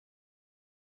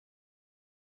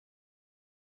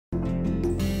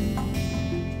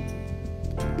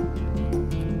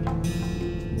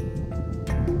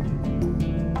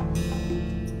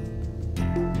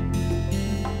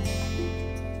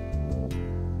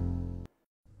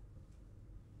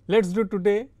Let us do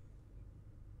today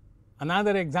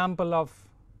another example of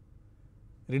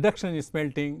reduction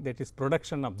smelting, that is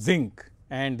production of zinc,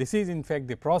 and this is in fact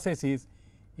the process is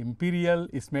Imperial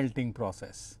smelting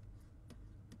process.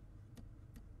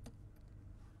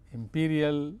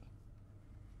 Imperial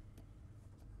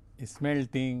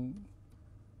smelting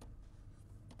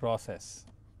process.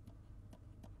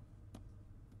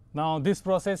 Now, this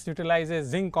process utilizes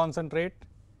zinc concentrate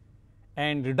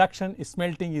and reduction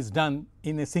smelting is done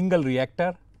in a single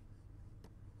reactor.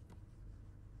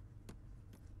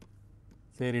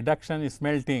 Say reduction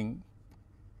smelting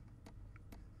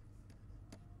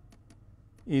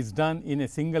is done in a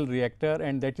single reactor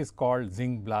and that is called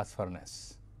zinc blast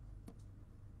furnace.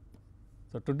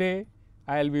 So, today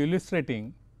I will be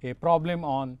illustrating a problem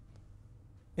on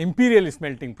imperial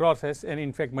smelting process and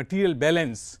in fact material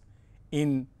balance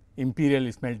in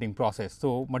imperial smelting process.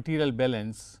 So, material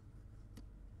balance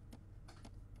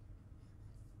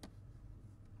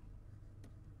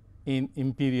in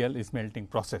imperial smelting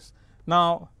process.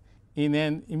 Now, in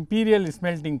an imperial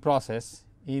smelting process,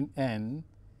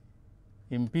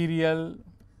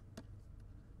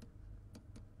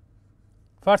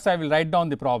 first I will write down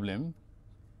the problem.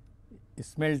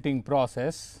 Smelting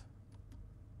process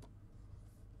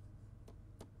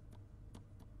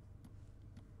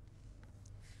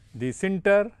the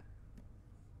sinter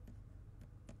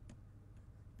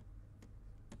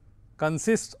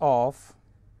consists of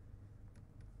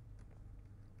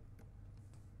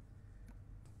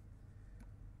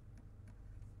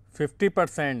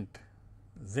 %50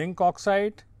 zinc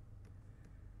oxide,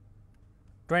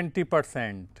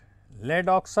 20% lead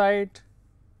oxide,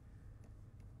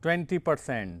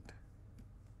 20%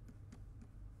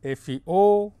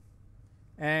 FeO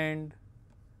and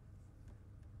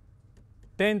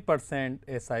 10%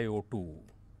 SiO2.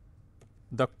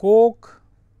 The coke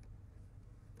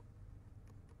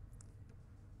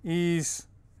is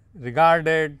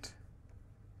regarded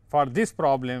for this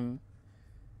problem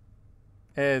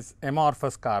as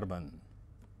amorphous carbon,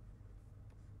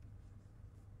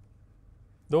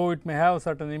 though it may have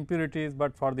certain impurities,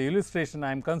 but for the illustration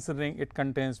I am considering it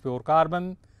contains pure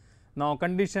carbon. Now,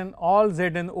 condition all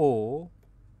ZnO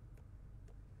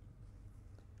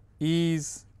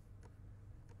is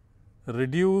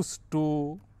reduced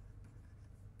to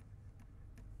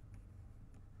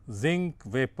zinc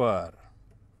vapor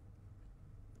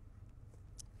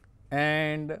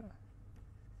and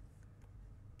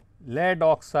lead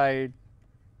oxide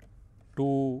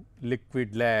to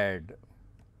liquid lead,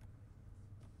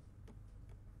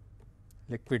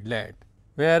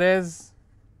 whereas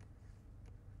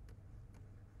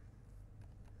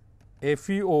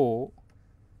FeO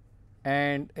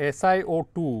and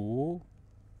SiO2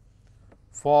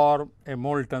 form a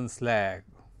molten slag,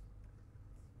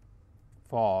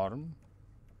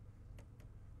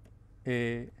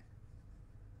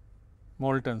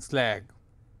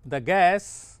 The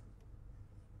gas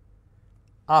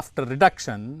after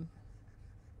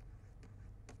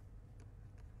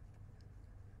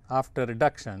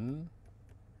reduction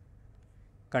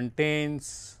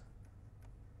contains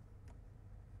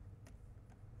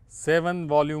 7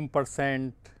 volume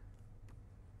percent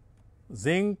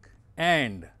zinc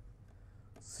and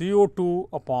CO2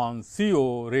 upon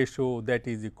CO ratio, that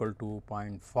is equal to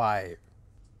 0.5.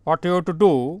 What you have to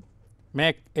do,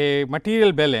 make a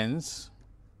material balance,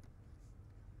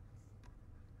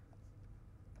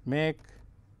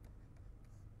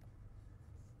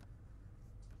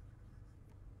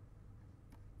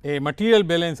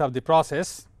 of the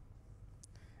process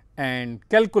and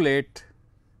calculate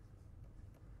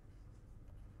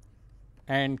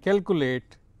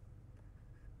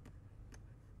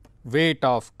weight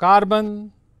of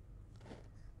carbon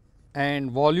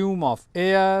and volume of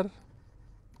air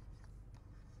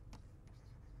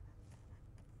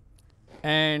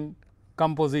and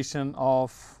composition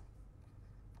of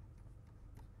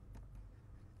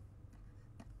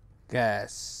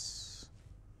gas.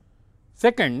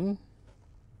 Second,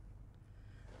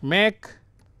 make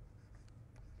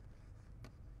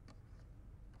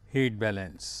heat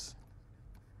balance.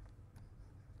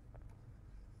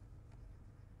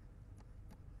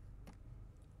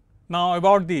 Now,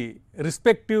 about the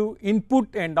respective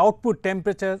input and output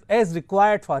temperatures as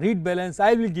required for heat balance,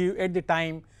 I will give at the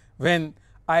time when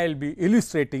I will be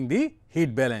illustrating the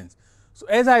heat balance. So,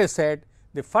 as I said,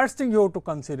 the first thing you have to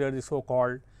consider the so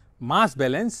called mass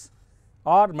balance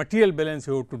or material balance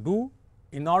you have to do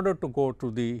in order to go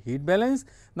to the heat balance.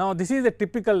 Now, this is a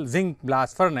typical zinc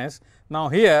blast furnace. Now,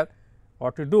 here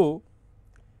what you do,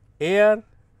 air,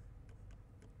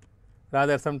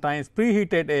 rather sometimes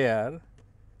preheated air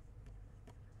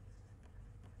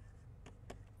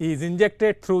is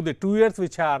injected through the two ears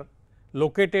which are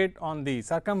located on the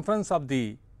circumference of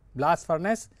the blast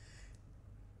furnace.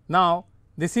 Now,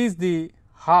 this is the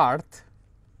hearth,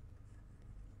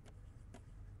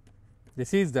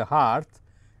 this is the hearth,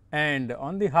 and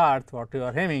on the hearth what you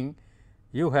are having,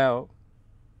 you have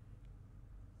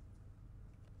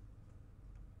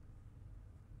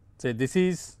say this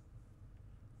is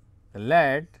the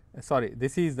lead, sorry,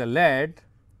 this is the lead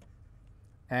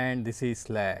and this is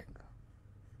slag.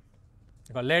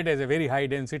 Because lead has a very high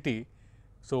density,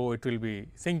 so it will be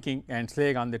sinking, and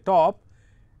slag on the top,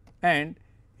 and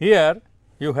here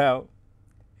you have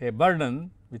a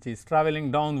burden which is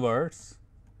travelling downwards,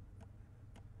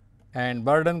 and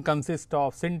burden consists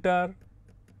of sinter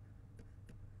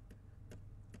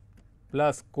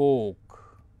plus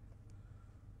coke.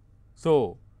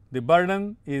 So, the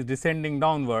burden is descending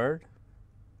downward,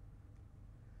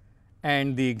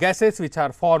 and the gases which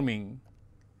are forming,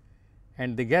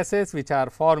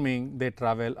 they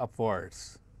travel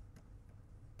upwards.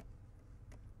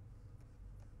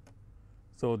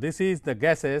 So, this is the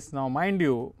gases. Now, mind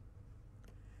you,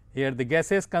 here the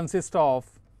gases consist of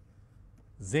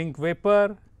zinc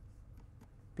vapor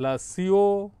plus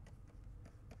CO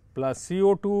plus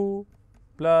CO2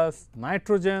 plus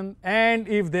nitrogen, and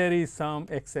if there is some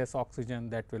excess oxygen,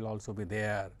 that will also be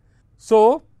there.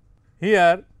 So,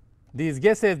 here these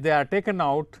gases, they are taken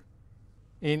out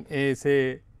in a,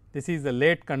 say, this is the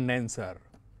late condenser.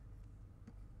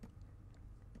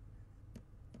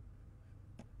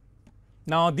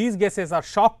 Now, these gases are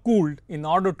shock cooled in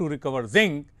order to recover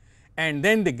zinc, and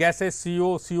then the gases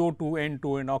CO, CO2,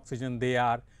 N2 and oxygen, they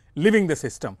are leaving the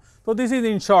system. So, this is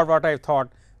in short what I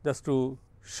thought, just to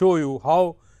show you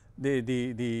how the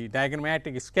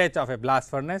diagrammatic sketch of a blast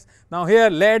furnace. Now, here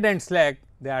lead and slag,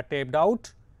 they are taped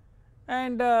out,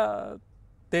 and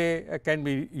they can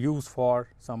be used for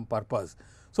some purpose.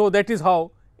 So, that is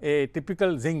how a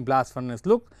typical zinc blast furnace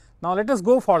look. Now, let us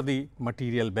go for the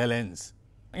material balance.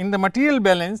 In the material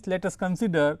balance, let us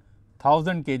consider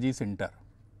 1000 kg sinter.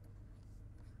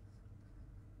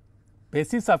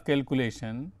 Basis of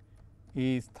calculation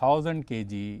is 1000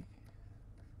 kg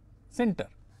sinter.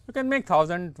 You can make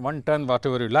 1000, 1 ton,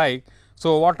 whatever you like.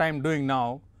 So, what I am doing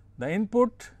now, the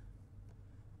input,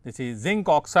 this is zinc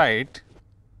oxide,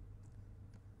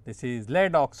 this is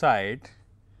lead oxide,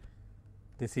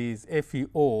 this is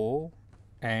FeO,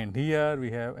 and here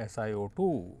we have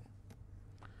SiO2.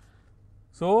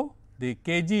 So, the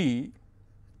kg,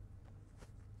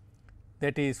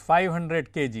 that is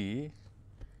 500 kg,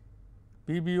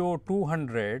 PbO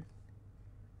 200,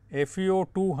 FeO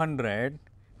 200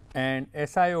 and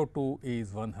SiO2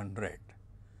 is 100.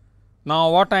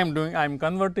 Now, what I am doing? I am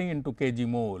converting into kg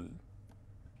mole.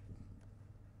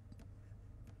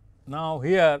 Now,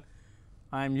 here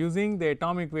I am using the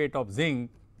atomic weight of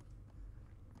zinc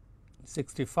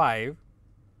 65,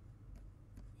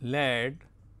 lead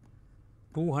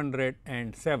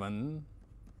 207,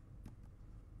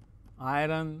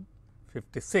 iron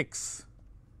 56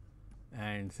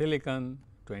 and silicon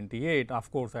 28. Of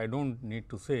course, I do not need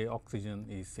to say oxygen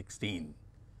is 16.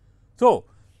 So,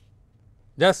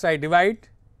 just I divide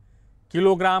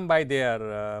kilogram by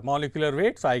their molecular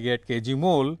weight. So, I get kg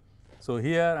mole. So,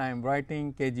 here I am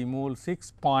writing kg mole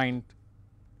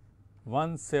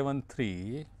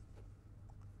 6.173,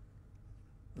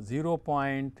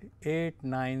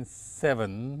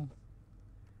 0.897,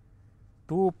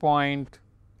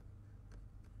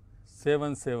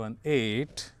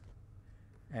 2.778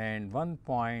 and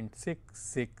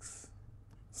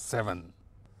 1.667.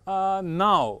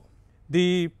 Now,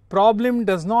 the problem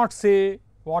does not say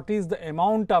what is the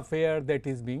amount of air that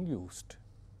is being used.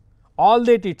 All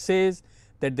that it says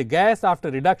that the gas after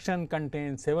reduction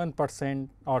contains 7%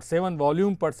 or 7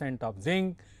 volume percent of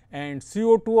zinc, and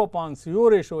CO2 upon CO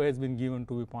ratio has been given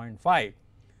to be 0.5.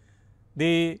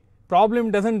 The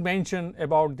problem does not mention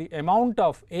about the amount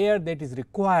of air that is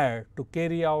required to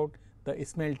carry out the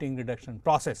smelting reduction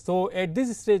process. So, at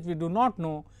this stage we do not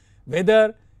know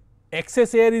whether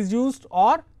excess air is used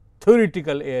or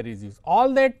theoretical air is used.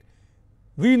 All that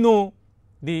we know,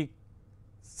 the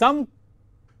some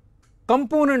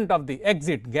component of the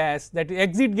exit gas, that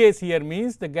exit gas here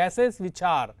means the gases which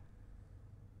are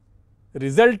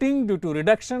resulting due to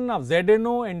reduction of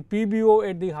ZNO and PbO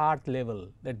at the hearth level,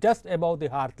 that just above the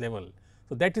hearth level.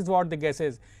 So, that is what the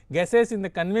gases. Gases in the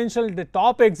conventional, the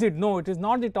top exit, no, it is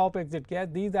not the top exit gas,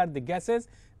 these are the gases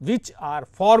which are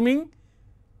forming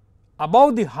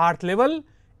above the hearth level,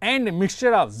 and a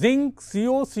mixture of zinc,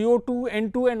 CO, CO2,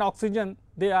 N2 and oxygen,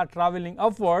 they are travelling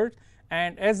upwards,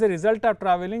 and as a result of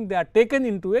travelling they are taken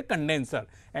into a condenser,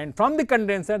 and from the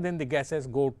condenser then the gases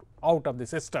go out of the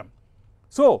system.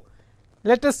 So,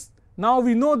 let us now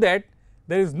we know that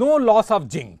there is no loss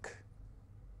of zinc.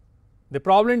 The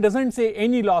problem does not say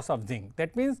any loss of zinc.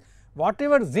 That means,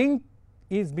 whatever zinc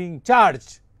is being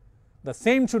charged, the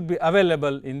same should be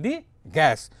available in the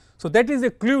gas. So, that is a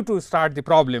clue to start the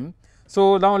problem.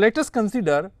 So, now let us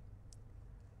consider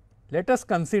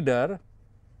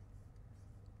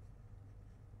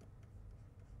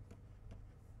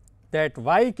that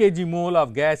y kg mole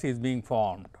of gas is being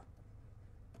formed.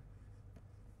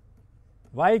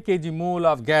 Y kg mole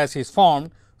of gas is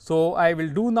formed. So, I will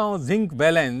do now zinc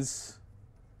balance.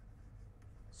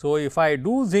 So, if I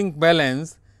do zinc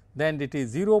balance, then it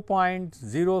is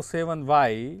 0.07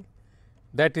 y,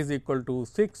 that is equal to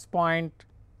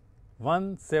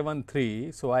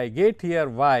 6.173. So, I get here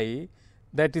y,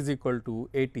 that is equal to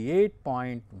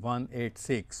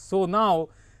 88.186. So, now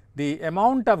the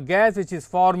amount of gas which is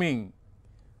forming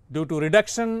due to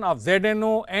reduction of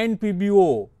ZNO and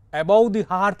PbO above the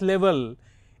hearth level,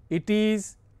 it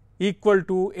is equal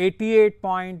to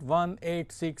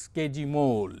 88.186 kg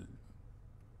mole.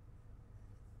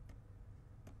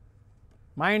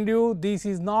 Mind you, this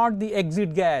is not the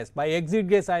exit gas. By exit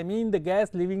gas, I mean the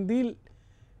gas leaving the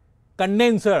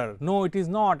condenser. No, it is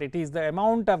not. It is the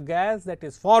amount of gas that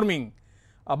is forming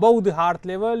above the hearth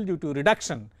level due to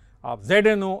reduction of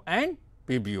ZNO and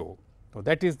PbO. So,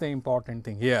 that is the important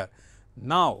thing here.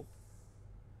 Now,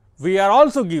 we are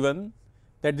also given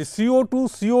that the CO2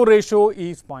 CO ratio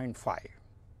is 0.5.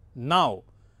 Now,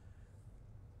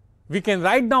 we can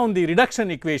write down the reduction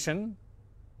equation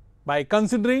by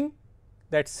considering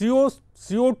that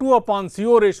CO2 upon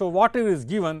CO ratio, whatever is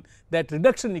given, that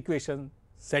reduction equation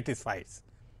satisfies.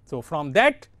 So, from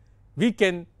that we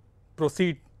can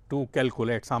proceed to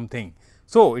calculate something.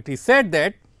 So, it is said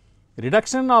that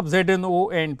reduction of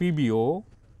ZNO and PbO,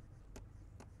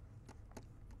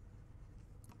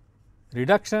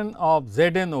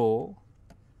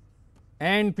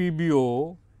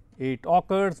 it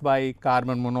occurs by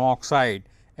carbon monoxide,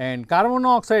 and carbon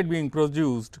monoxide being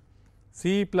produced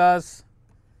C plus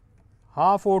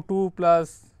half O2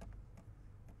 plus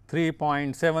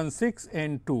 3.76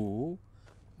 N2,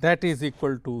 that is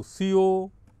equal to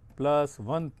CO plus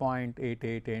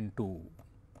 1.88 N2.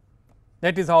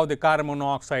 That is how the carbon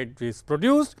monoxide is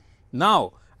produced.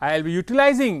 Now, I will be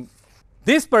utilizing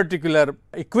this particular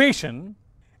equation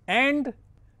and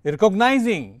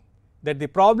recognizing that the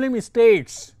problem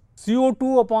states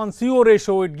CO2 upon CO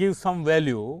ratio, it gives some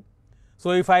value.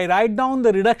 So, if I write down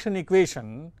the reduction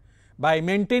equation by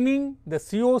maintaining the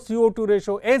CO-CO2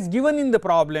 ratio as given in the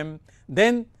problem,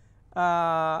 then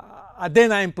I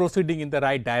am proceeding in the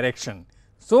right direction.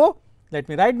 So, let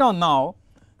me write down now.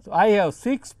 So, I have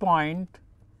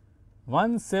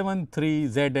 6.173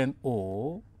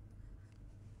 ZNO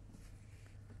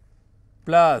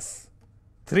plus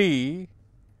 3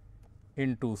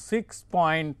 into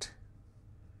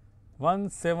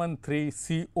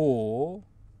 6.173 CO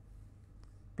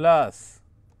plus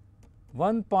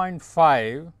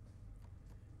 1.5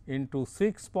 into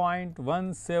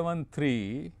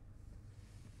 6.173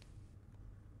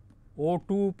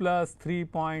 O2 plus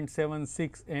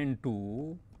 3.76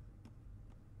 N2.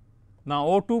 Now,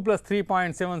 O2 plus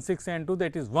 3.76 N2,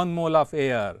 that is 1 mole of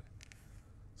air.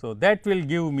 So, that will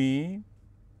give me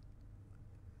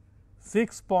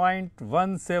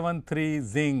 6.173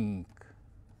 zinc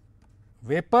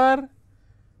vapor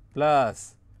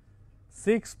plus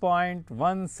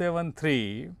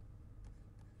 6.173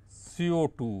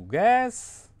 CO2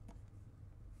 gas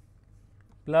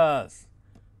plus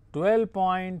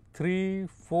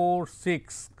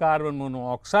 12.346 carbon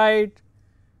monoxide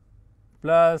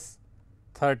plus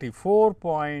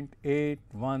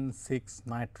 34.816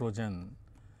 nitrogen.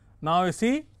 Now, you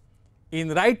see,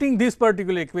 in writing this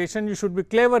particular equation, you should be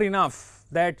clever enough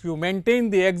that you maintain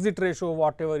the exit ratio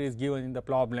whatever is given in the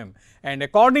problem, and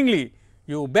accordingly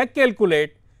you back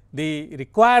calculate the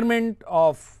requirement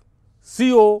of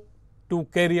CO to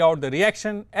carry out the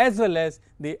reaction as well as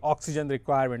the oxygen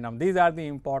requirement. Now, these are the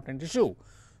important issue.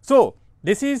 So,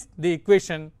 this is the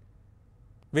equation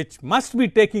which must be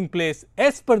taking place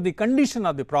as per the condition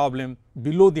of the problem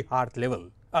below the hearth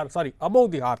level, or sorry,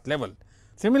 above the hearth level.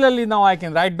 Similarly, now I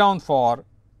can write down for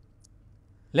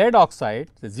lead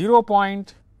oxide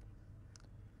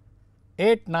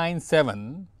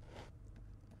 0.897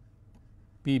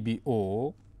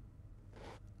 PbO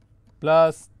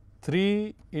plus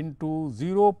 3 into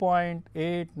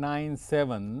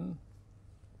 0.897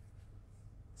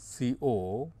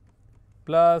 CO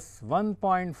plus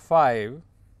 1.5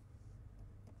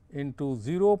 into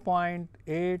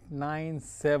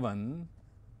 0.897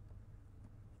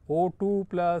 O2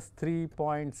 plus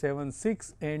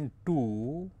 3.76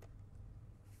 N2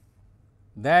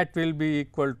 that will be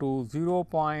equal to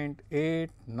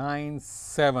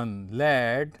 0.897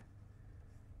 lead,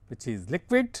 which is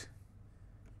liquid,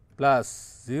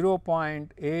 plus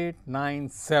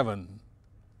 0.897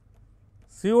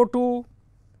 CO2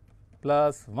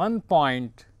 plus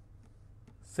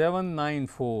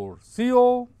 1.794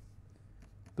 CO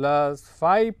plus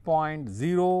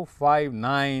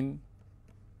 5.059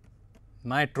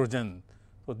 nitrogen.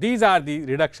 So, these are the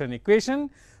reduction equation.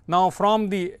 Now, from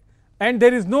the and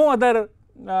there is no other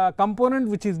component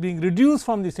which is being reduced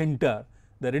from the center.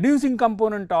 The reducing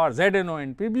component are ZNO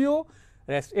and PbO,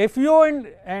 rest FeO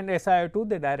and SiO2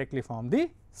 they directly form the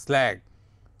slag.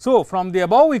 So, from the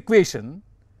above equation,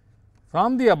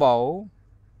 from the above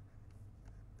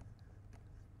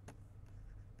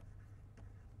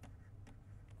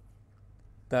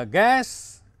the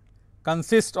gas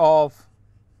consists of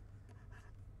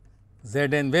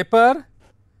Zn vapor,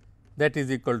 that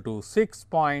is equal to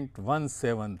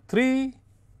 6.173,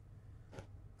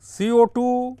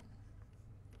 CO2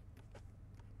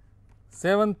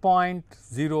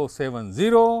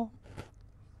 7.070,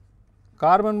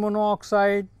 carbon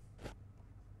monoxide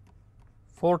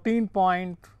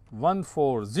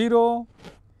 14.140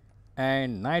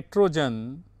 and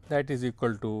nitrogen that is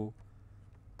equal to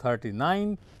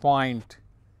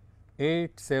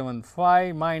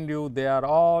 39.875. Mind you, they are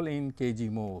all in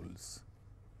kg moles.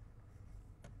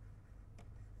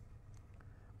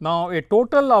 Now, a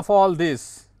total of all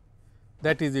this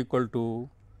that is equal to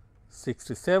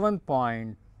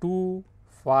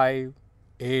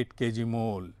 67.258 kg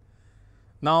mole.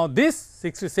 Now, this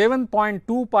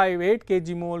 67.258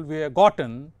 kg mole we have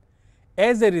gotten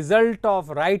as a result of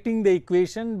writing the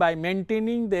equation by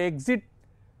maintaining the exit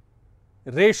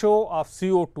ratio of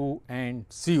CO2 and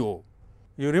CO.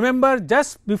 You remember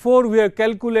just before we have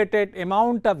calculated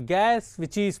amount of gas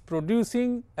which is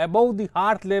producing above the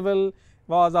hearth level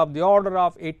was of the order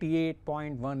of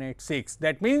 88.186.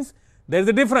 That means, there is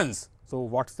a difference. So,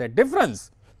 what is that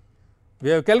difference? We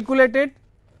have calculated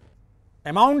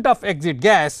amount of exit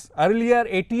gas earlier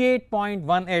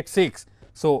 88.186.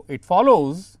 So, it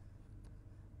follows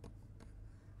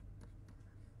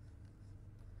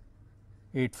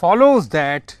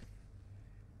that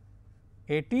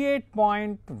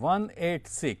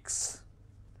 88.186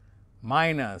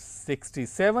 minus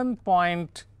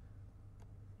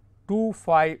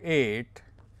 67.258,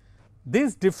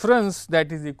 this difference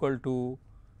that is equal to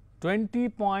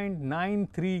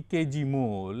 20.93 kg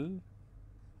mole.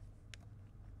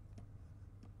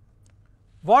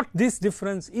 What this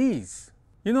difference is?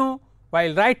 You know,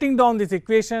 while writing down this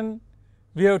equation,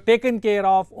 we have taken care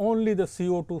of only the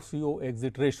CO2 CO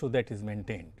exit ratio that is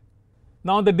maintained.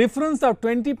 Now, the difference of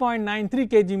 20.93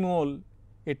 kg mole,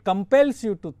 it compels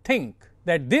you to think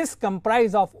that this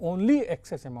comprises of only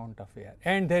excess amount of air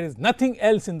and there is nothing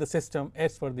else in the system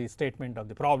as per the statement of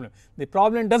the problem. The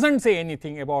problem does not say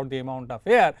anything about the amount of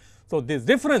air. So, this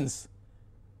difference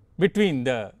between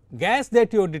the gas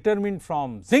that you determined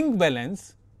from zinc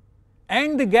balance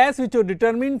and the gas which you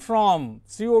determined from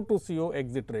CO2 CO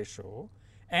exit ratio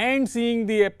and seeing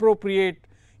the appropriate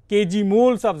kg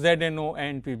moles of ZNO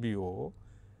and PbO,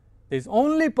 there is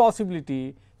only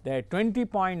possibility that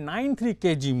 20.93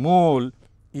 kg mole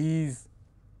is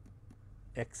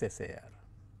excess air.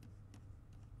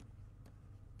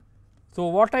 So,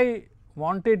 what I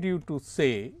wanted you to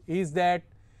say is that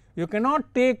you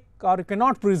cannot take or you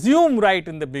cannot presume right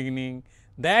in the beginning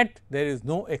that there is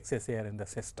no excess air in the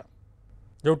system.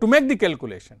 You have to make the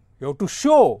calculation, you have to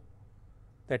show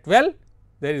that well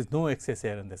there is no excess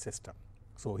air in the system.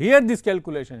 So, here this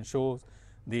calculation shows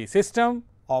the system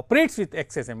operates with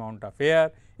excess amount of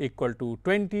air equal to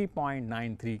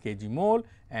 20.93 kg mole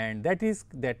and that is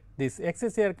that this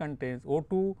excess air contains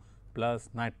O2 plus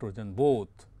nitrogen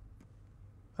both,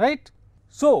 right.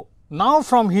 So, now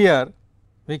from here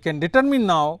we can determine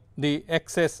now the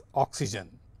excess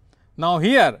oxygen. Now,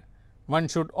 here one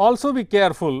should also be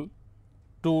careful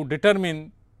to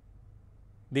determine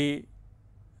the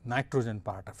nitrogen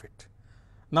part of it.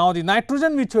 Now, the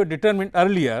nitrogen which we determined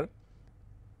earlier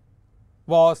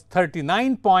was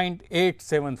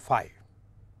 39.875.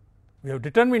 We have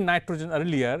determined nitrogen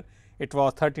earlier, it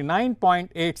was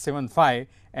 39.875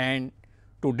 and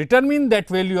to determine that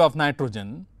value of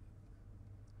nitrogen,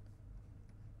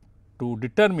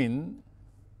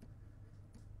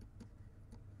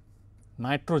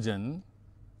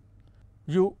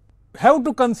 you have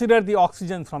to consider the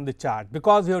oxygen from the chart,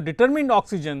 because we have determined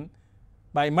oxygen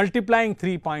by multiplying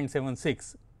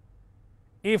 3.76.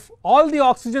 If all the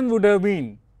oxygen would have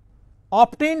been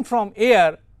obtained from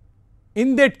air,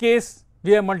 in that case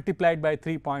we have multiplied by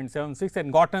 3.76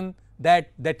 and gotten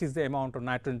that is the amount of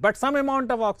nitrogen, but some amount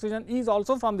of oxygen is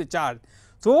also from the charge.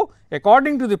 So,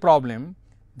 according to the problem,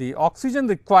 the oxygen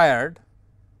required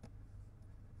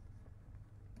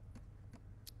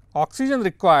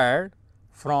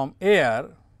from air,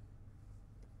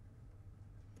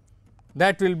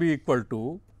 that will be equal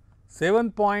to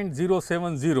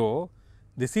 7.070,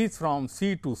 this is from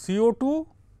C to CO2,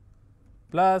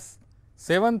 plus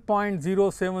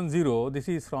 7.070, this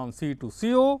is from C to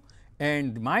CO,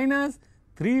 and minus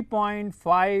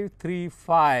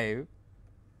 3.535.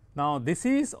 Now, this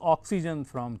is oxygen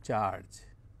from charge.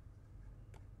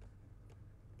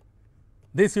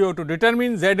 This you have to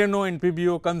determine ZNO and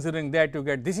PbO, considering that you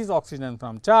get this is oxygen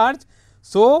from charge.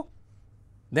 So,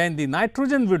 then the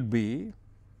nitrogen would be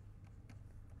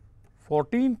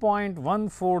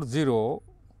 14.140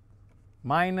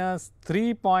 minus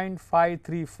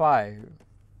 3.535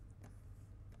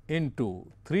 into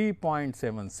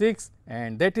 3.76,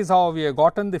 and that is how we have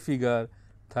gotten the figure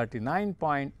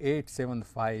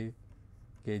 39.875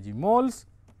 kg moles.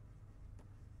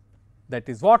 That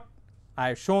is what I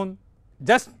have shown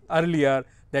just earlier,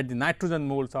 that the nitrogen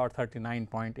moles are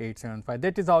 39.875.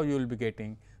 That is how you will be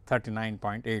getting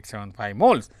 39.875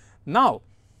 moles. Now,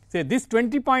 say this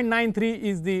 20.93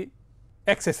 is the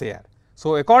excess air.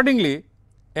 So, accordingly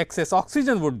excess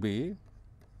oxygen would be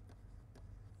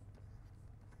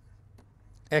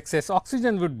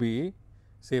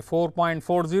say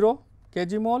 4.40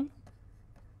 kg mole,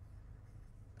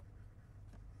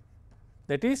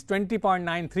 that is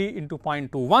 20.93 into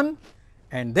 0.21,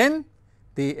 and then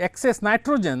the excess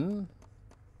nitrogen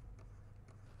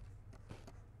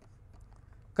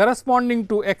corresponding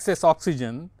to excess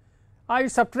oxygen, I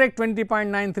subtract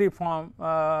 20.93 from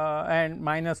and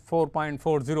minus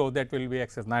 4.40, that will be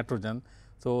excess nitrogen.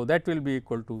 So, that will be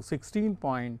equal to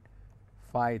 16.53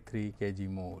 kg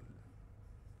mole.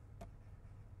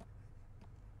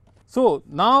 So,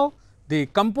 now the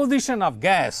composition of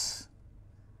gas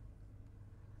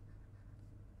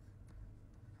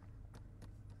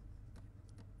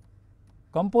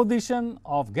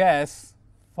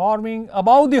forming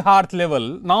above the hearth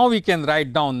level. Now, we can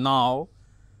write down now,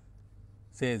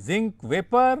 say zinc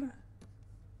vapor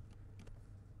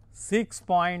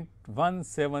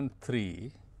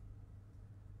 6.173,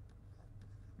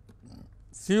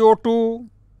 CO2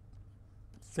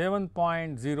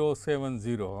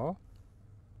 7.070,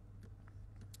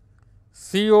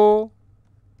 CO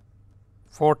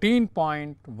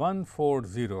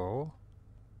 14.140,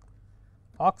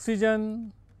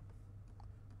 oxygen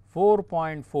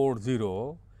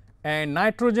 4.40, and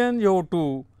nitrogen you have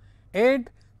to add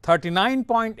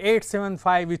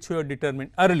 39.875, which you have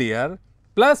determined earlier,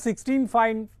 plus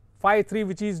 16.53,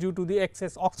 which is due to the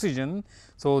excess oxygen.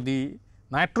 So, the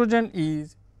nitrogen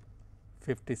is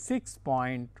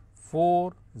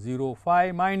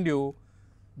 56.405. Mind you,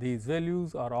 these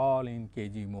values are all in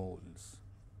kg moles.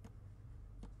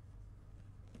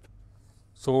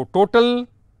 So, total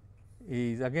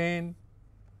is again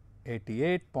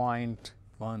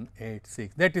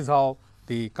 88.186. That is how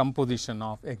the composition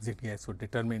of exit gas would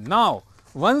determine. Now,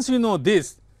 once you know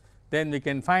this, then we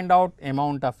can find out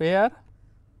amount of air,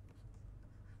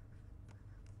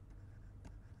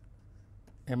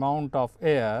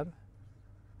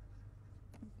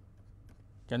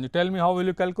 Can you tell me how will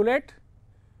you calculate?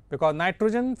 Because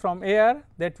nitrogen from air,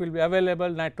 that will be available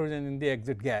nitrogen in the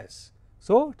exit gas.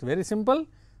 So, it is very simple,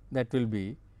 that will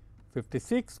be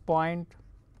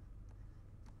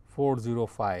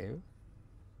 56.405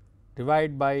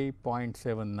 divided by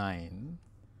 0.79,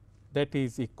 that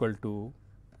is equal to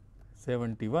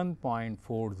 71.40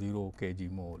 kg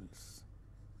moles.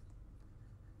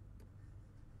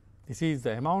 This is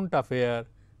the amount of air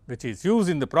which is used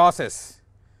in the process.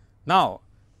 Now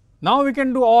we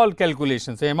can do all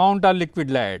calculations. The amount of liquid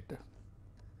lead,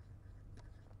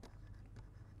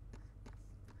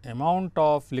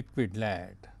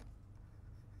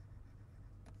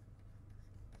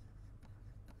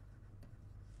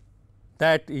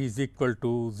 that is equal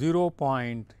to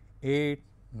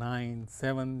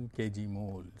 0.897 kg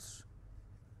moles.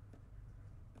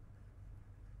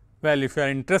 Well, if you are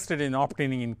interested in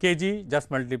obtaining in kg,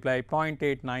 just multiply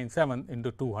 0.897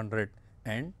 into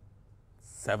 207,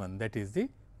 that is the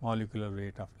molecular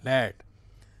weight of lead.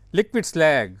 Liquid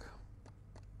slag,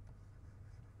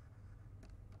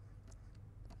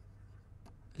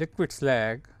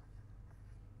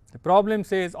 the problem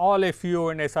says all FeO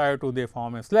and SiO2 they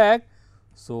form a slag.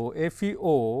 So,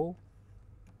 FeO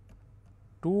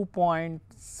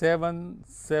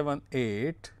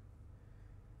 2.778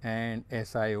 and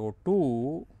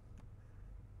SiO2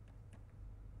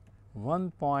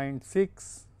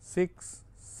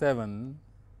 1.667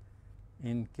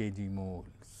 in kg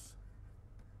moles.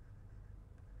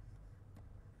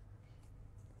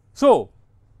 So,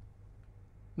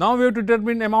 now we have to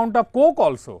determine amount of coke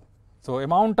also. So,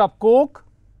 amount of coke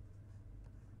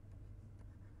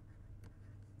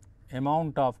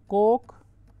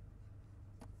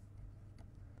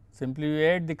simply we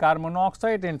add the carbon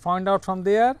monoxide and find out from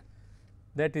there,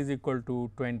 that is equal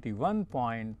to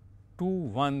 21.21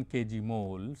 kg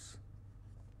moles,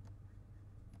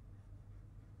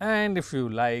 and if you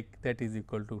like, that is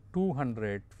equal to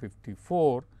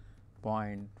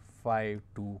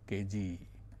 254.52 kg.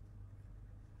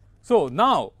 So,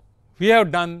 now we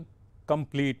have done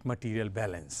complete material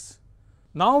balance.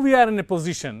 Now, we are in a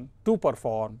position to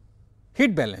perform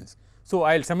heat balance. So,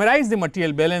 I will summarize the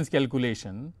material balance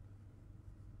calculation.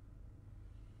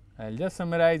 I will just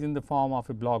summarize in the form of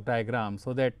a block diagram,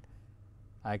 so that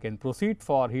I can proceed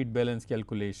for heat balance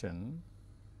calculation.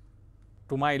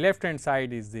 To my left hand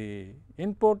side is the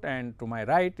input and to my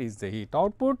right is the heat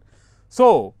output.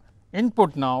 So,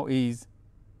 input now is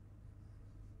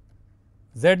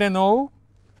ZNO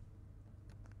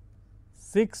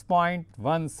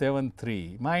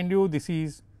 6.173, mind you this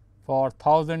is for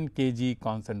 1000 kg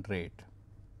concentrate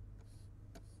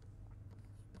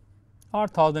or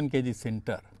 1000 kg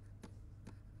sinter.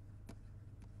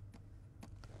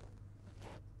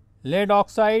 Lead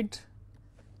oxide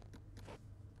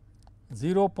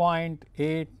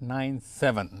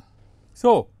 0.897.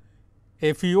 So,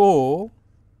 FeO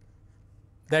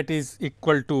that is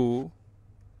equal to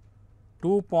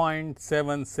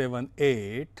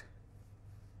 2.778,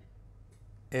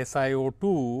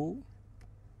 SiO2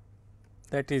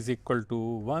 that is equal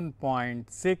to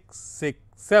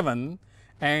 1.667,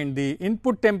 and the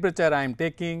input temperature I am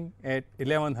taking at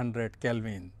 1100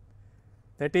 Kelvin.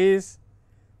 That is,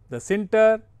 the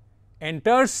sinter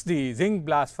enters the zinc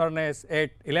blast furnace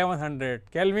at 1100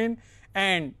 Kelvin,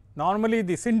 and normally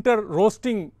the sinter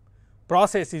roasting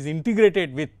process is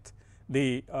integrated with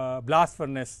the blast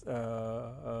furnace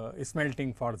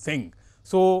smelting for zinc.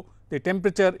 So, the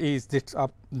temperature is this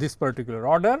of this particular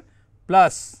order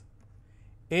plus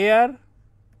air,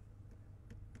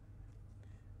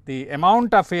 the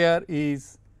amount of air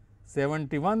is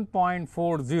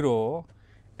 71.40,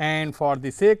 and for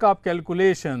the sake of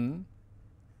calculation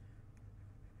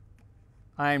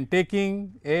I am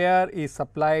taking air is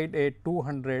supplied at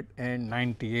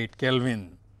 298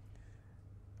 Kelvin.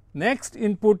 Next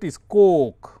input is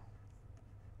coke.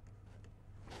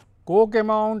 Coke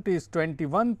amount is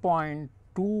 21.21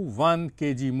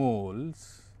 kg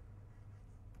moles,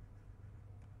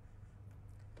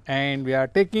 and we are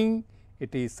taking,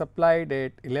 it is supplied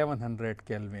at 1100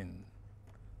 Kelvin.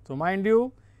 So, mind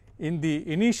you, in the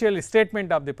initial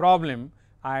statement of the problem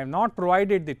I have not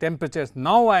provided the temperatures,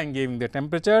 now I am giving the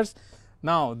temperatures.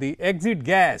 Now, the exit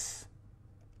gas,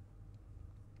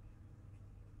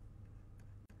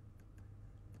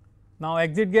 now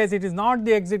exit gas, it is not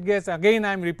the exit gas, again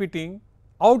I am repeating,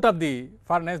 out of the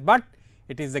furnace, but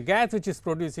it is the gas which is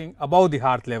producing above the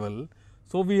hearth level.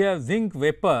 So, we have zinc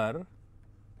vapor,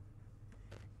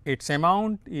 its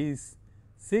amount is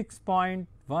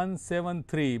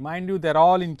 6.173, mind you they are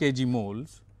all in kg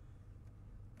moles,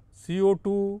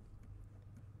 CO2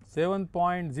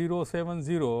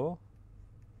 7.070,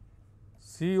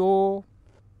 CO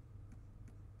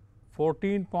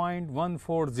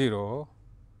 14.140,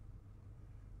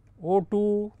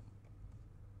 O2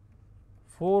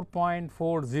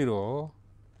 4.40,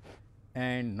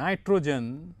 and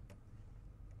nitrogen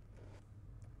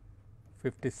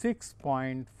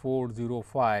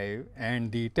 56.405,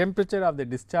 and the temperature of the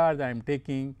discharge I am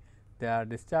taking, they are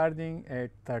discharging at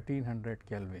 1300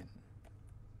 Kelvin.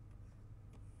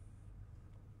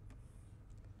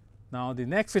 Now, the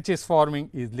next which is forming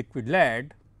is liquid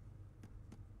lead.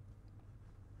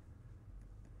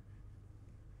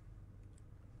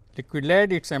 Liquid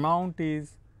lead, its amount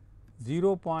is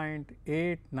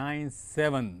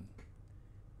 0.897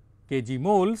 kg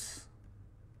moles,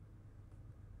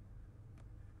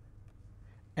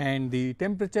 and the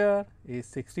temperature is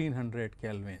 1600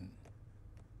 Kelvin.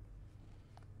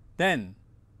 Then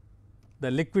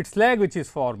the liquid slag which is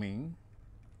forming,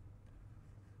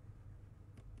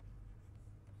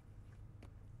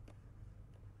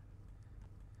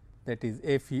 that is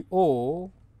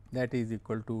FeO, that is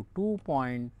equal to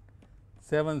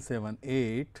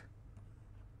 2.778,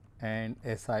 and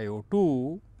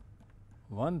SiO2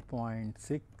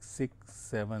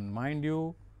 1.667, mind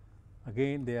you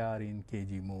again they are in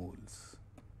kg moles,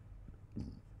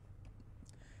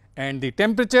 and the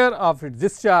temperature of its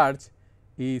discharge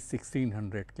is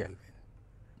 1600 Kelvin.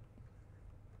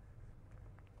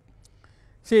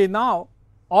 See, now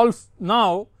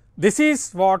This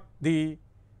is what the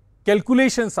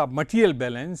calculations of material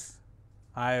balance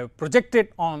I have projected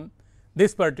on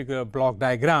this particular block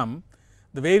diagram.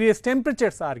 The various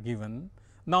temperatures are given.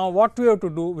 Now, what we have to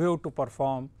do? We have to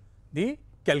perform the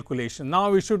calculation.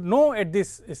 Now, we should know at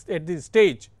this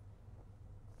stage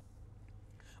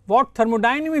what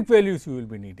thermodynamic values you will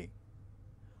be needing.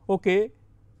 Okay.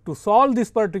 To solve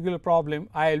this particular problem,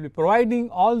 I will be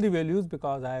providing all the values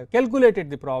because I have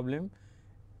calculated the problem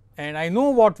and I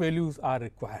know what values are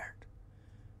required.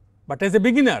 But as a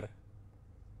beginner,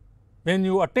 when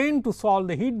you attempt to solve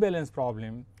the heat balance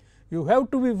problem, you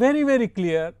have to be very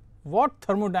clear what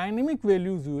thermodynamic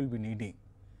values you will be needing.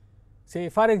 Say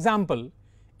for example,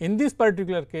 in this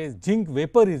particular case zinc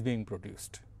vapor is being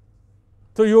produced.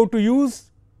 So, you have to use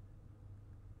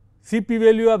Cp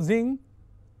value of zinc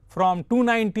from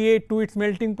 298 to its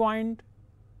melting point,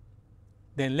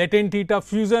 then latent heat of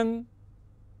fusion,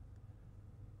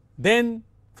 then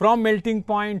from melting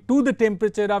point to the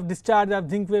temperature of discharge of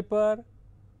zinc vapor,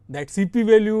 that Cp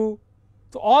value.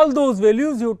 So, all those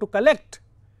values you have to collect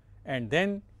and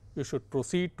then you should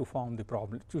proceed to form the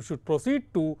problem. You should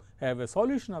proceed to have a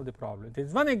solution of the problem. This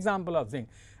is one example of zinc.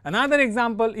 Another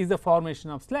example is the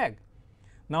formation of slag.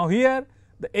 Now, here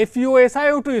the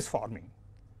FeOSiO2 is forming.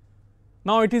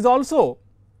 Now, it is also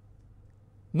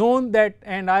known that,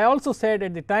 and I also said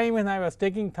at the time when I was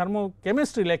taking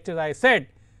thermochemistry lectures, I said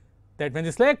that when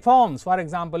the slag forms, for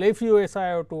example,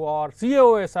 FeOSiO2 or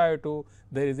CaOSiO2,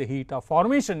 there is a heat of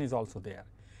formation is also there,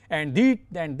 and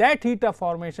that heat of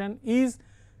formation is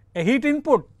a heat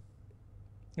input.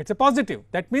 It is a positive.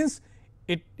 That means,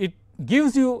 it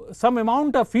gives you some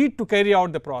amount of heat to carry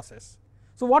out the process.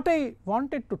 So, what I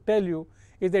wanted to tell you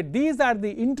is that these are the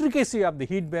intricacy of the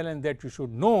heat balance that you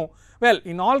should know. Well,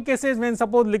 in all cases when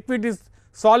suppose liquid is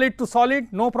solid to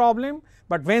solid, no problem,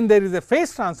 but when there is a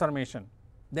phase transformation,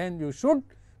 then you should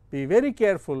be very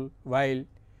careful while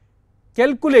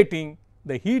calculating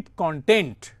the heat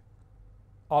content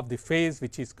of the phase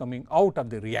which is coming out of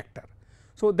the reactor.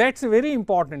 So, that is a very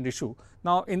important issue.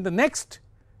 Now, in the next,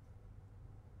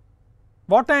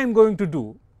 what I am going to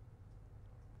do,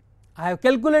 I have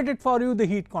calculated for you the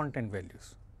heat content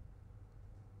values.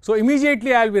 So,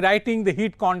 immediately I will be writing the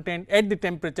heat content at the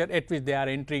temperature at which they are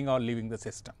entering or leaving the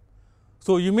system.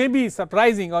 So, you may be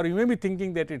surprising or you may be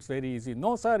thinking that it is very easy.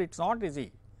 No sir, it is not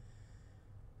easy,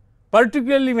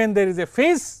 particularly when there is a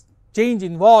phase change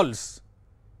involves,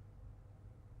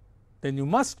 then you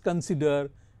must consider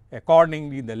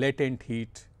accordingly the latent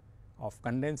heat of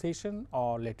condensation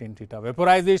or latent heat of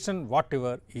vaporization,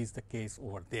 whatever is the case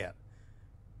over there.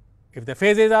 If the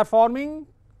phases are forming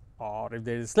or if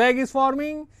there is slag is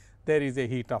forming, there is a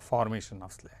heat of formation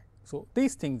of slag. So,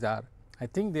 these things are, I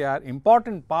think they are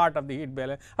important part of the heat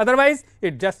balance, otherwise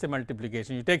it is just a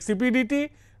multiplication. You take CPDT,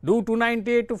 do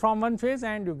 298 to from one phase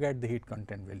and you get the heat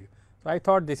content value. So, I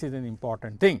thought this is an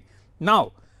important thing.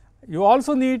 Now, you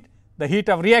also need the heat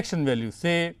of reaction value,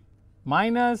 say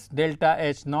minus delta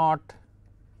H naught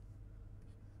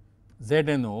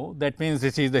ZNO, that means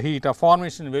this is the heat of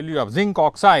formation value of zinc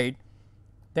oxide,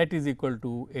 that is equal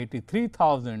to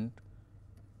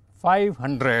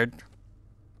 83,500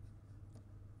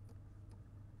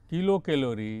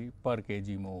 kilocalorie per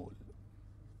kg mole.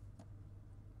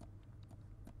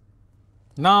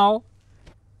 Now,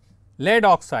 lead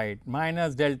oxide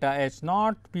minus delta H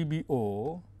naught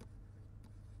PbO,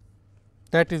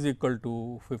 that is equal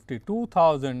to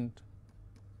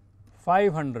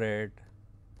 52,500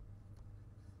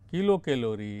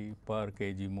 kilocalorie per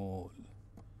kg mole.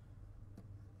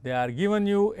 They are given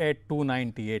you at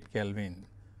 298 Kelvin.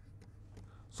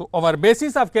 So, our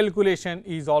basis of calculation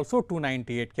is also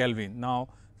 298 Kelvin. Now,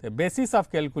 the basis of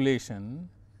calculation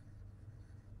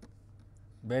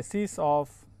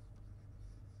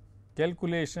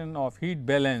of heat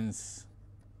balance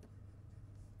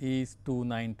is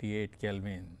 298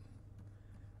 Kelvin.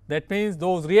 That means,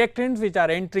 those reactants which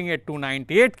are entering at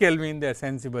 298 Kelvin, their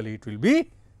sensible heat will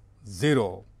be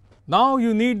 0. Now,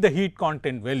 you need the heat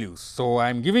content values. So, I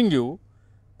am giving you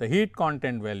the heat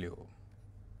content value.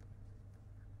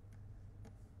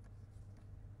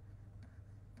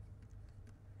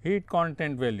 Heat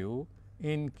content value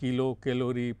in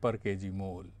kilocalorie per kg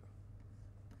mole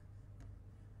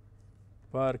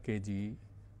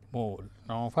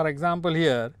Now, for example,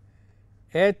 here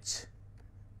H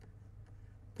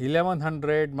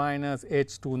 1100 minus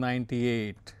H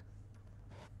 298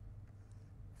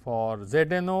 for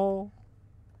ZNO,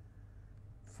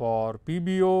 for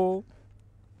PbO,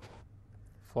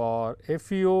 for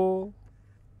FeO,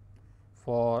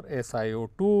 for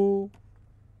SiO2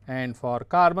 and for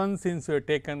carbon, since we have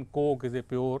taken coke is a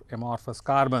pure amorphous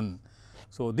carbon.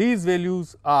 So, these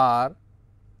values are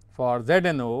for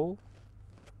ZNO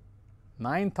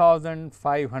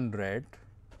 9500,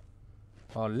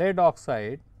 for lead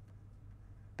oxide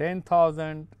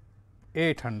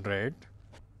 10,800,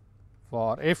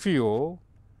 for FeO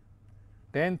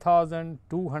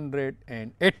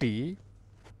 10,280,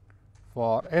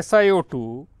 for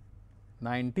SiO2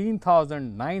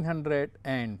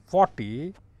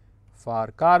 19,940, for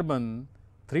carbon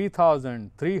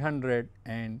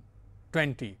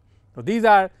 3,320. So, these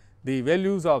are the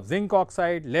values of zinc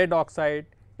oxide, lead oxide,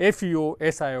 FeO,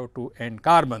 SiO2 and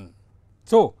carbon.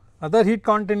 So, other heat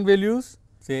content values,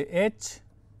 say H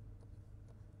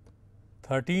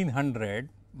 1300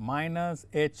 minus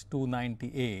H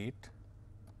 298,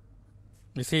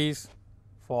 this is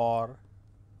for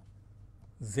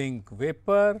zinc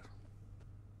vapor,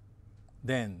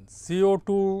 then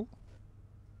CO2,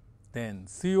 then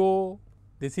CO,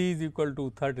 this is equal to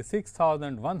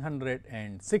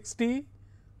 36,160,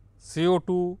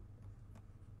 CO2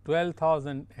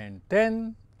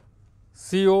 12,010,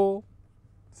 CO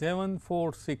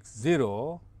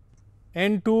 7460,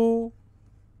 N2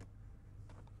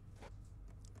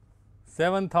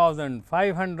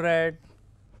 7,500,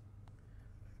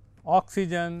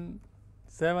 oxygen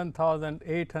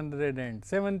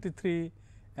 7,873,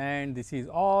 and this is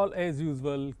all as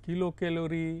usual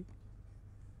kilocalorie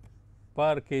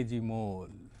per kg mole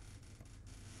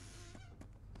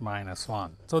minus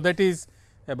 1. So, that is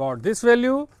about this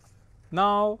value.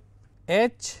 Now,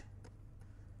 H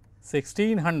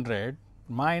 1600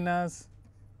 minus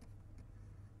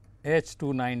H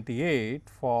 298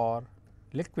 for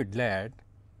liquid lead,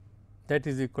 that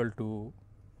is equal to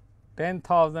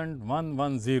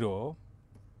 10,110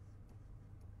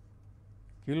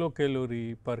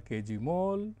 kilocalorie per kg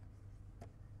mole.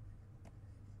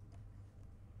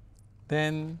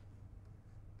 Then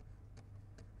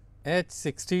H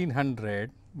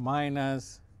 1600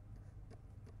 minus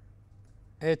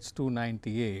H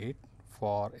 298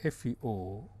 for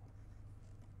FeO,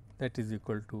 that is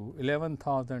equal to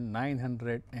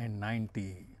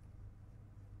 11,990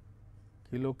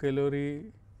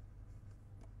 kilocalorie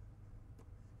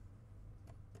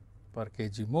per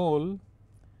kg mole,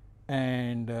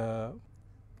 and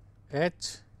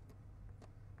H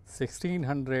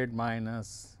 1600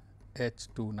 minus H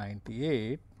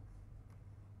 298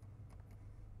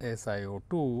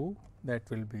 SiO2, that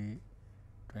will be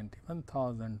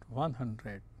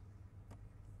 21,100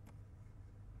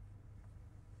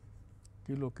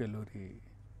 kilocalorie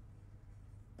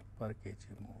per kg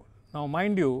mole. Now,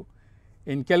 mind you,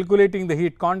 in calculating the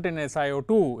heat content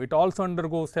SiO2, it also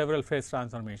undergoes several phase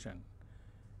transformation,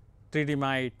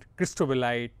 tridymite,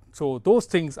 cristobalite. So, those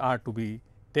things are to be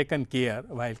taken care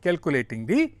while calculating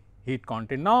the heat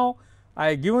content. Now,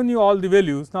 I have given you all the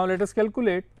values. Now, let us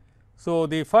calculate. So,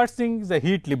 the first thing is the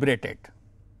heat liberated.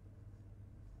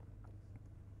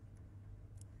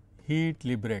 Heat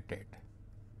liberated.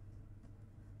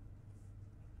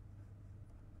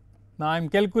 Now, I am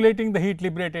calculating the heat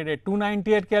liberated at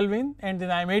 298 Kelvin, and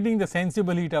then I am adding the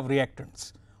sensible heat of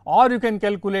reactants, or you can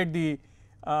calculate the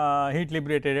heat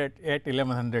liberated at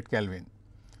 1100 Kelvin.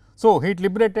 So, heat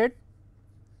liberated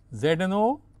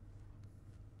ZNO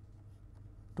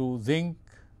to zinc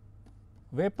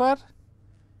vapor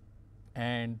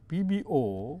and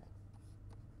PbO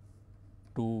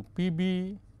to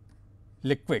Pb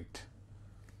liquid.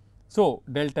 So,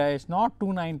 delta H naught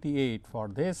 298 for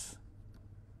this,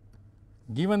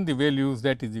 given the values,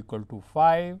 that is equal to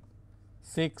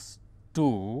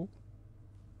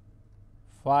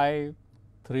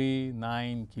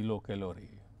 562,539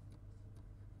 kilocalorie.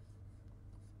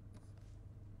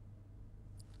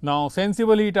 Now,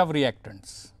 sensible heat of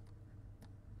reactants.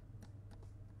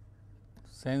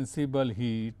 Sensible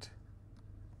heat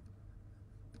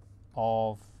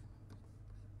of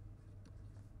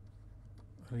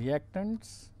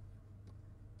reactants,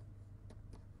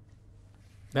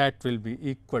 that will be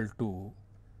equal to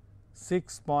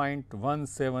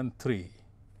 6.173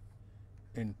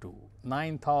 into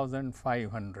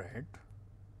 9,500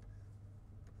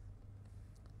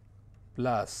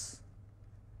 plus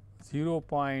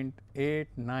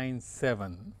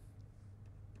 0.897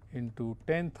 into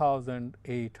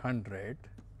 10,800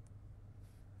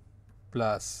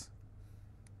 plus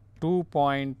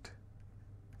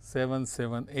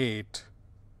 2.778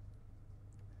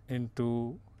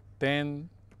 into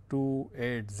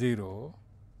 10,280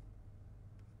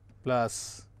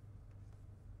 plus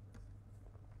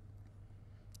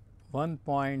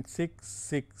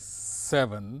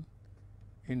 1.667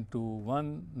 into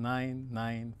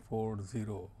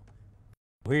 19940.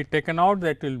 We taken out,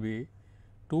 that will be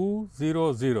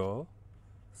 200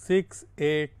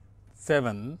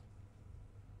 687,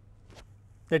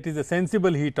 that is the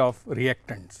sensible heat of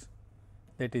reactants,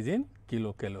 that is in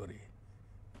kilocalorie.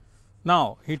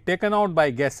 Now, heat taken out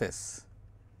by gases,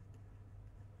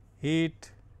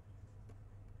 heat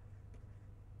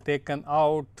taken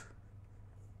out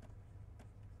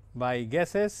by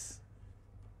gases,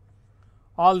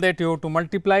 all that you have to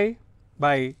multiply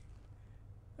by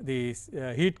the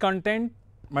heat content,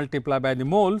 multiply by the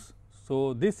moles.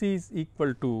 So, this is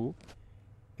equal to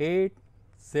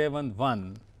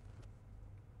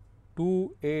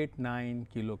 871,289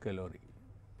 kilocalorie.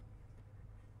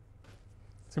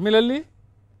 Similarly,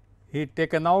 heat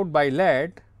taken out by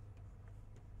lead,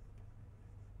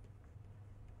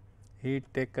 heat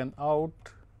taken out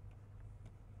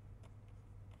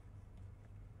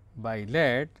by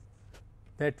lead,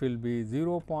 that will be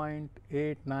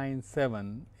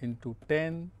 0.897 into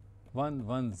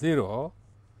 10,110,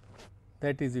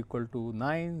 that is equal to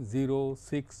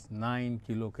 9069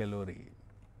 kilocalorie.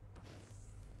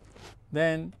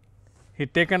 Then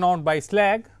heat taken out by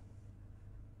slag,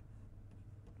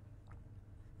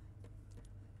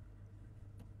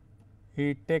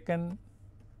 heat taken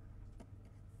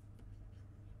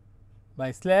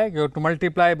by slag, you have to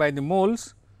multiply by the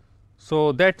moles.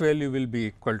 So, that value will be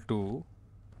equal to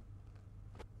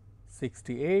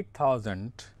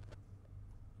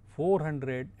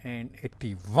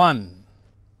 68,481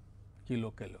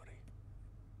 kilocalorie.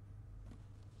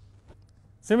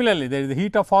 Similarly, there is the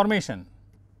heat of formation.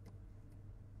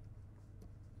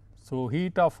 So,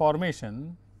 heat of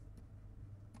formation,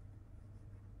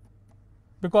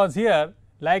 because here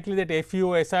likely that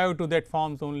FeO-SiO2 that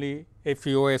forms only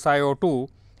FeO-SiO2,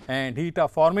 and heat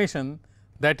of formation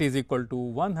that is equal to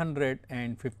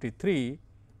 153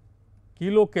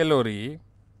 kilocalorie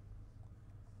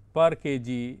per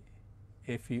kg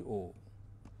FeO.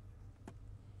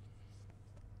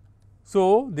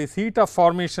 So, this heat of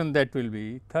formation that will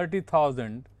be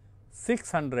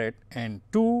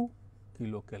 30,602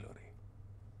 kilocalorie.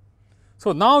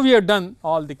 So, now we have done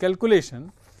all the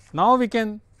calculation. Now, we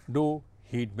can do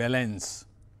heat balance.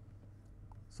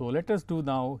 So, let us do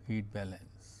now heat balance.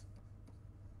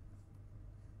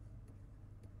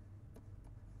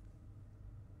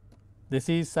 This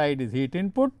is side is heat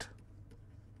input,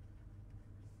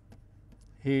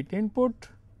 heat input.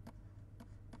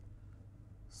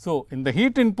 So, in the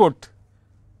heat input,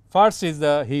 first is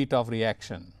the heat of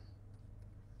reaction,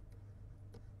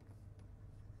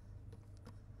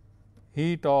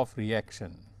 heat of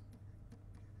reaction,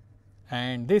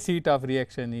 and this heat of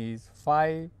reaction is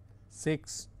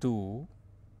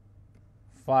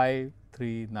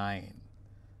 562,539.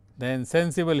 Then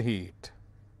sensible heat,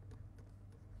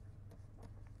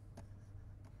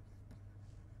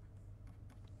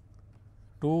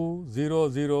 to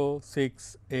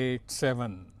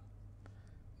 00687.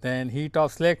 Then heat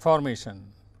of slag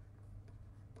formation,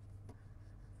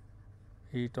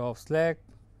 heat of slag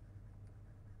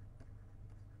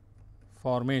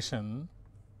formation,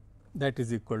 that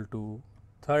is equal to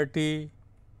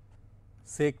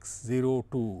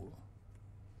 3602.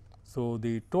 So,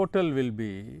 the total will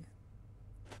be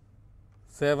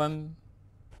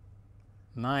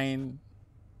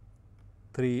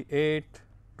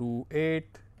 793828,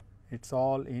 it is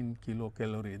all in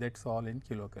kilocalorie, that is all in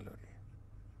kilocalorie.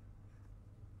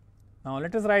 Now,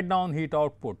 let us write down heat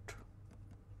output,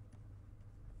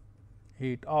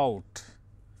 heat out.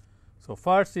 So,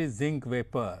 first is zinc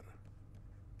vapor,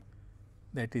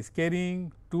 that is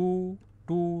carrying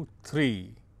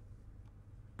 216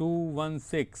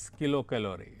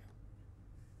 kilocalorie.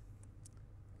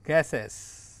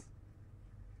 Gases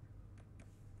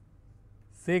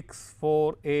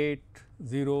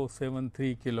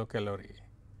 648,073 kilocalorie.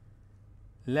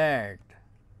 Lead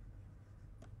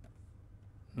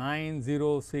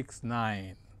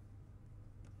 9069.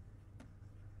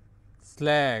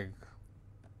 Slag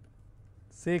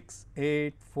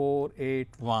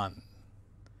 68481.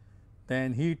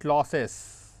 Then heat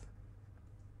losses,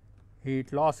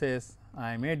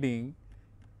 I am adding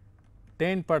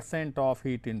 10% of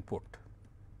heat input.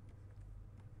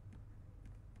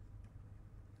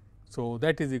 So,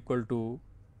 that is equal to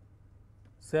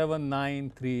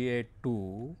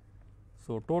 79382.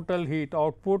 So, total heat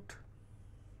output,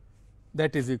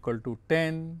 that is equal to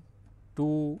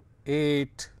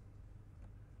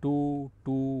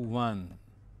 10,28221.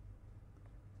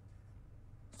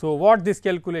 So, what this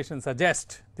calculation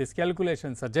suggests? This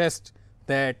calculation suggests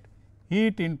that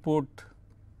heat input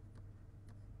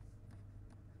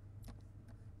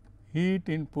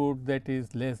that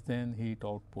is less than heat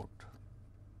output.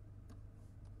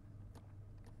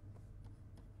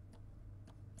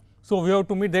 So, we have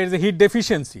to meet, there is a heat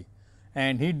deficiency,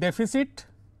 and heat deficit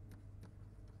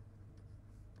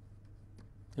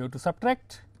you have to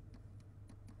subtract.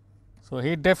 So,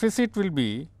 heat deficit will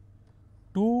be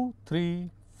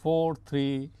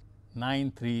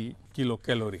 234,393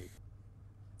 kilocalorie.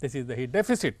 This is the heat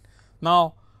deficit.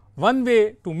 Now, one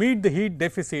way to meet the heat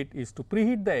deficit is to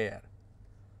preheat the air.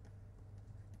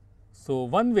 So,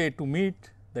 one way to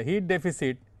meet the heat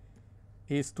deficit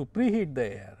is to preheat the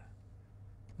air.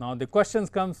 Now, the question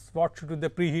comes, what should be the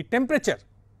preheat temperature?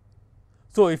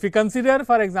 So, if you consider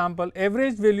for example,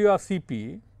 average value of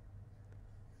Cp.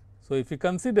 So, if you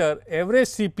consider average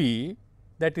Cp,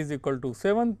 that is equal to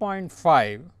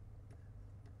 7.5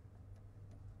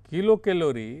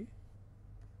 kilocalorie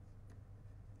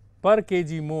per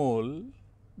kg mole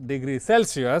degree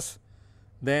Celsius,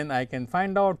 then I can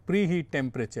find out preheat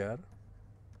temperature.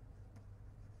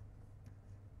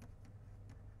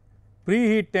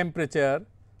 Preheat temperature,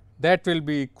 that will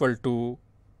be equal to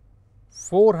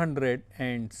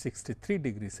 463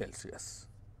 degrees Celsius.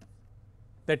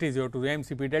 That is equal to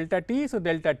mCp delta T. So,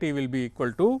 delta T will be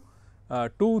equal to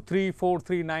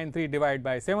 234393 divided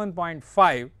by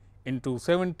 7.5 into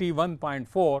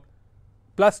 71.4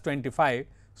 plus 25.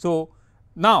 So,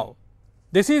 now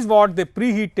this is what the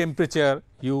preheat temperature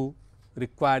you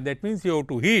require. That means, you have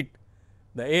to heat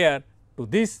the air to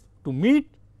this to meet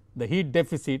the heat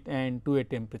deficit and to a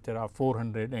temperature of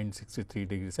 463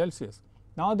 degrees Celsius.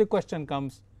 Now, the question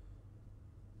comes,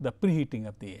 the preheating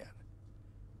of the air.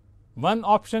 One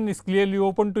option is clearly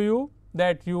open to you,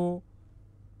 that you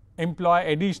employ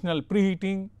additional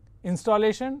preheating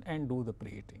installation and do the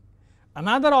preheating.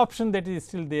 Another option that is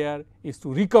still there is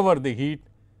to recover the heat,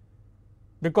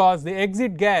 because the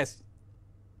exit gas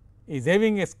is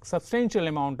having a substantial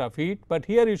amount of heat, but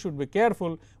here you should be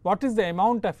careful what is the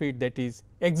amount of heat that is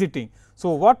exiting. So,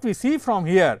 what we see from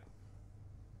here,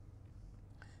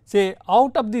 say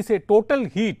out of this a total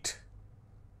heat,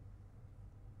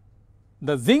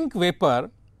 the zinc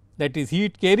vapor, that is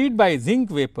heat carried by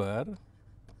zinc vapor,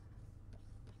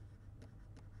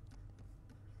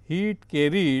 heat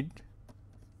carried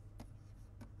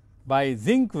by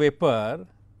zinc vapor,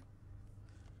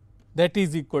 that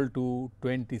is equal to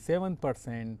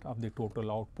 27% of the total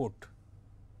output.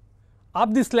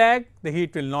 Of the slag, the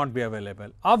heat will not be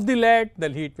available. Of the lead, the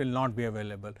heat will not be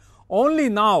available. Only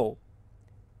now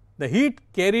the heat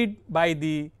carried by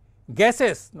the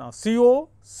gases, now CO,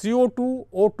 CO2,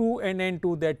 O2 and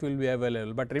N2, that will be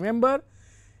available. But remember,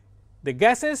 the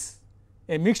gases,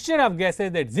 a mixture of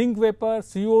gases, that zinc vapor,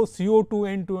 CO,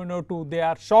 CO2, N2 and O2, they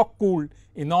are shock cooled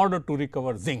in order to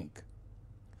recover zinc.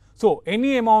 So,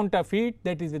 any amount of heat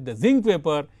that is with the zinc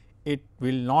vapor, it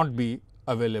will not be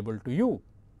available to you.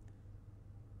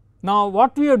 Now,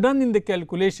 what we have done in the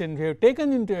calculation, we have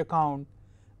taken into account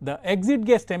the exit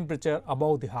gas temperature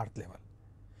above the hearth level.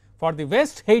 For the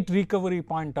waste heat recovery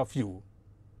point of view,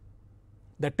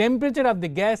 the temperature of the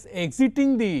gas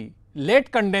exiting the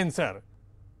lead condenser,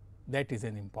 that is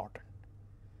an important,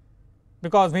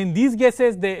 because when these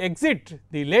gases they exit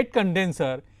the lead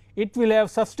condenser, it will have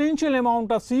substantial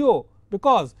amount of CO,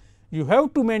 because you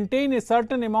have to maintain a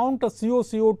certain amount of CO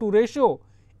CO2 ratio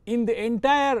in the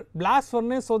entire blast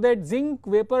furnace, so that zinc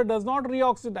vapor does not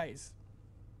reoxidize.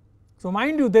 So,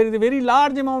 mind you, there is a very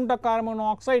large amount of carbon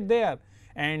monoxide there,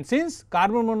 and since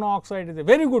carbon monoxide is a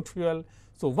very good fuel,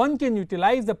 so one can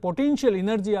utilize the potential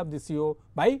energy of the CO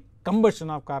by combustion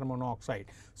of carbon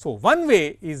monoxide. So, one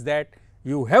way is that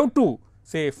you have to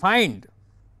say find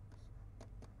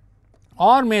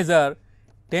or measure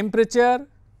temperature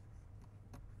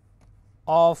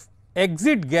of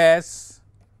exit gas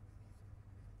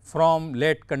from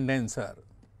lead condenser.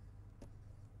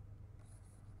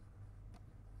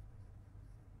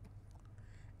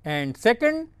 And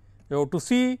second, you have to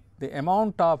see the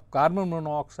amount of carbon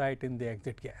monoxide in the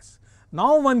exit gas.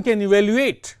 Now, one can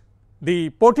evaluate the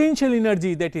potential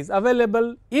energy that is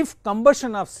available if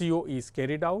combustion of CO is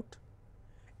carried out,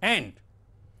 and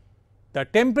the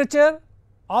temperature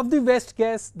of the waste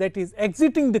gas that is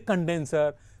exiting the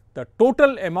condenser, the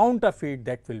total amount of heat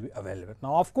that will be available.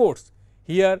 Now, of course,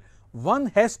 here one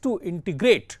has to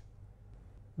integrate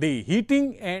the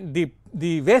heating and the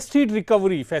waste heat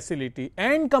recovery facility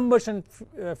and combustion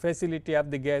facility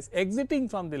of the gas exiting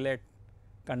from the lead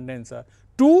condenser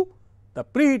to the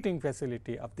preheating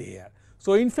facility of the air.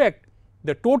 So, in fact,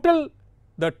 the total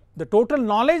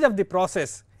knowledge of the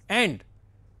process and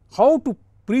how to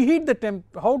preheat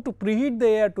the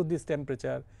air to this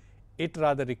temperature, it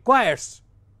rather requires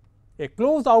a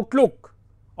close outlook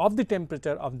of the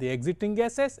temperature of the exiting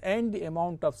gases and the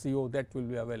amount of CO that will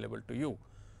be available to you.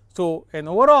 So, an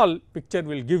overall picture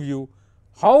will give you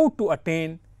how to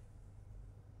attain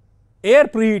air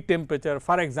preheat temperature,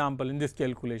 for example, in this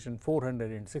calculation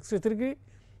 463 degree.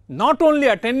 Not only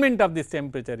attainment of this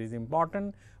temperature is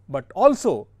important, but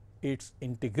also its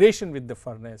integration with the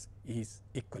furnace is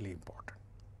equally important.